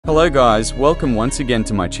Hello guys, welcome once again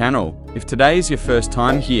to my channel. If today is your first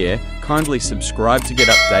time here, kindly subscribe to get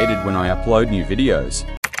updated when I upload new videos.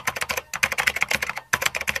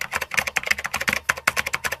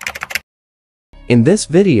 In this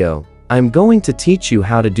video, I'm going to teach you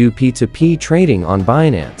how to do P2P trading on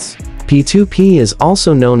Binance. P2P is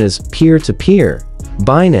also known as peer-to-peer.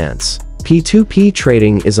 Binance P2P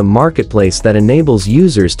trading is a marketplace that enables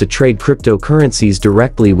users to trade cryptocurrencies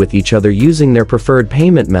directly with each other using their preferred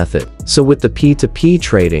payment method. So with the P2P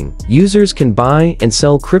trading, users can buy and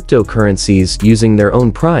sell cryptocurrencies using their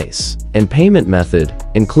own price and payment method,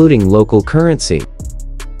 including local currency.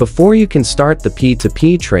 Before you can start the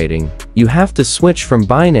P2P trading, you have to switch from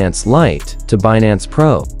Binance Lite to Binance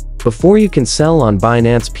Pro. Before you can sell on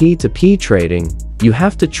Binance P2P trading, you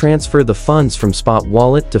have to transfer the funds from Spot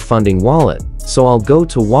Wallet to Funding Wallet, so I'll go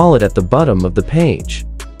to Wallet at the bottom of the page.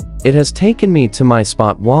 It has taken me to my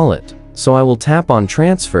Spot Wallet, so I will tap on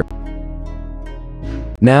Transfer.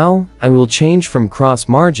 Now, I will change from Cross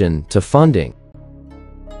Margin to Funding.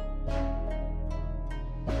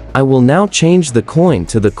 I will now change the coin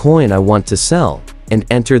to the coin I want to sell, and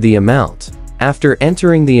enter the amount. After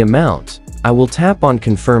entering the amount, I will tap on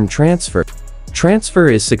Confirm Transfer. Transfer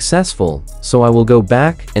is successful, so I will go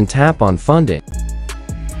back and tap on Funding.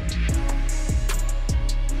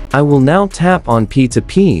 I will now tap on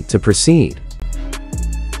P2P to proceed.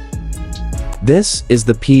 This is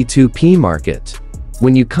the P2P market.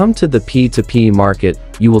 When you come to the P2P market,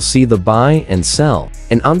 you will see the buy and sell,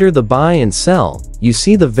 and under the buy and sell, you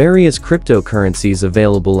see the various cryptocurrencies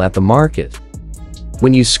available at the market.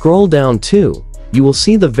 When you scroll down too, you will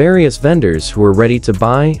see the various vendors who are ready to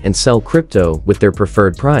buy and sell crypto with their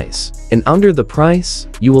preferred price. And under the price,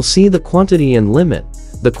 you will see the quantity and limit.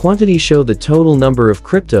 The quantity shows the total number of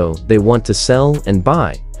crypto they want to sell and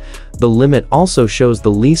buy. The limit also shows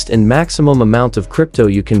the least and maximum amount of crypto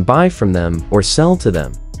you can buy from them or sell to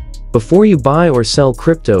them. Before you buy or sell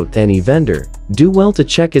crypto to any vendor, do well to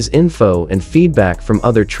check his info and feedback from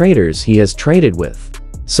other traders he has traded with.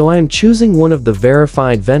 So I am choosing one of the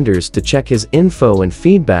verified vendors to check his info and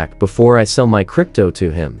feedback before I sell my crypto to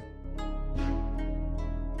him.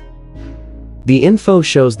 The info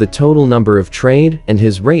shows the total number of trade and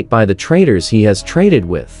his rate by the traders he has traded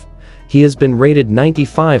with. He has been rated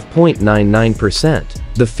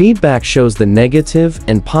 95.99%. The feedback shows the negative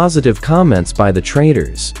and positive comments by the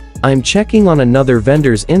traders. I am checking on another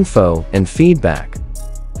vendor's info and feedback.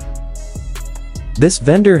 This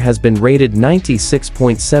vendor has been rated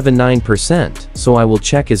 96.79%, so I will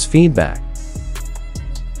check his feedback.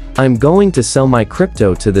 I'm going to sell my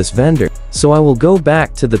crypto to this vendor, so I will go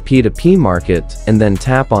back to the P2P market and then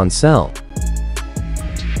tap on Sell.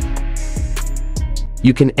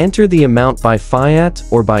 You can enter the amount by fiat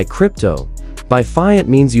or by crypto. By fiat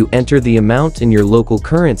means you enter the amount in your local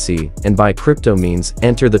currency, and by crypto means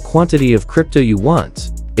enter the quantity of crypto you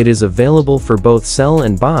want. It is available for both sell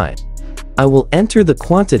and buy. I will enter the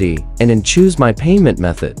quantity and then choose my payment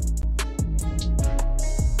method.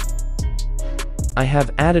 I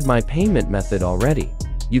have added my payment method already.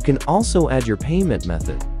 You can also add your payment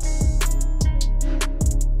method.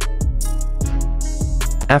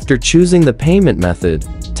 After choosing the payment method,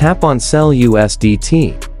 tap on Sell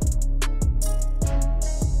USDT.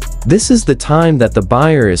 This is the time that the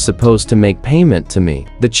buyer is supposed to make payment to me.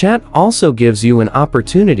 The chat also gives you an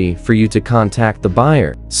opportunity for you to contact the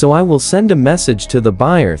buyer, so I will send a message to the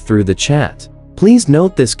buyer through the chat. Please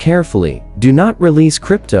note this carefully. Do not release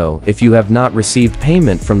crypto if you have not received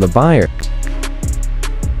payment from the buyer.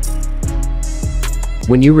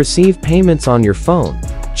 When you receive payments on your phone,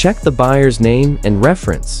 check the buyer's name and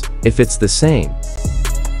reference, if it's the same.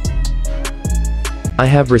 I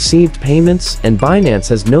have received payments and Binance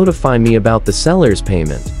has notified me about the seller's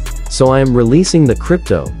payment, so I am releasing the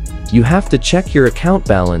crypto. You have to check your account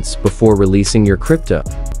balance before releasing your crypto.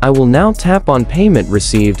 I will now tap on Payment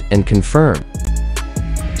Received and confirm.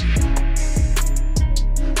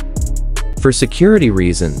 For security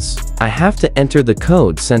reasons, I have to enter the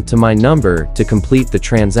code sent to my number to complete the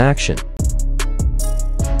transaction.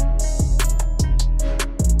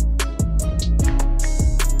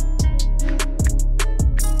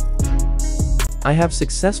 I have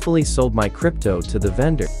successfully sold my crypto to the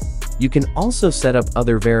vendor. You can also set up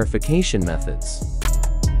other verification methods.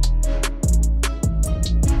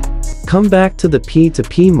 Come back to the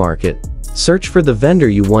P2P market, search for the vendor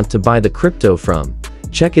you want to buy the crypto from,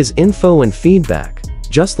 check his info and feedback,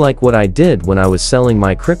 just like what I did when I was selling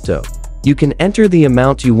my crypto. You can enter the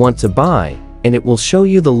amount you want to buy, and it will show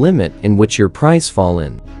you the limit in which your price fall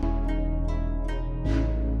in.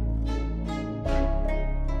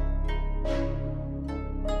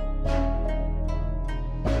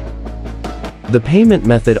 The payment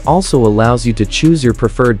method also allows you to choose your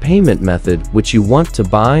preferred payment method which you want to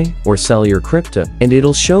buy or sell your crypto, and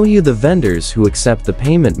it'll show you the vendors who accept the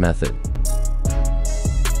payment method.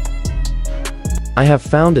 I have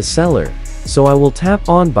found a seller, so I will tap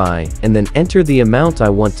on buy and then enter the amount I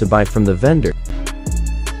want to buy from the vendor.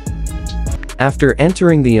 After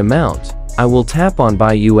entering the amount, I will tap on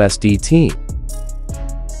buy USDT.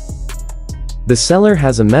 The seller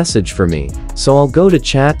has a message for me, so I'll go to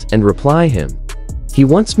chat and reply him. He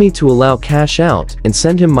wants me to allow cash out and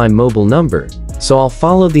send him my mobile number, so I'll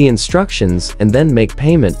follow the instructions and then make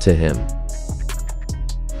payment to him.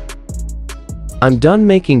 I'm done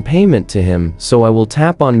making payment to him, so I will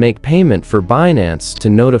tap on make payment for Binance to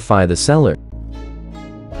notify the seller.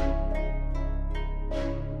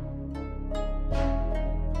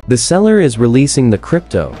 The seller is releasing the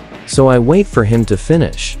crypto, so I wait for him to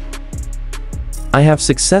finish. I have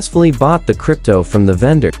successfully bought the crypto from the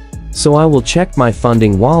vendor, so I will check my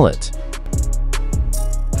funding wallet.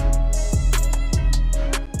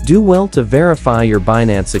 Do well to verify your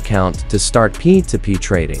Binance account to start P2P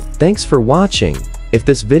trading. Thanks for watching. If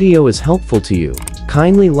this video is helpful to you,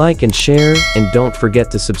 kindly like and share, and don't forget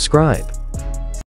to subscribe.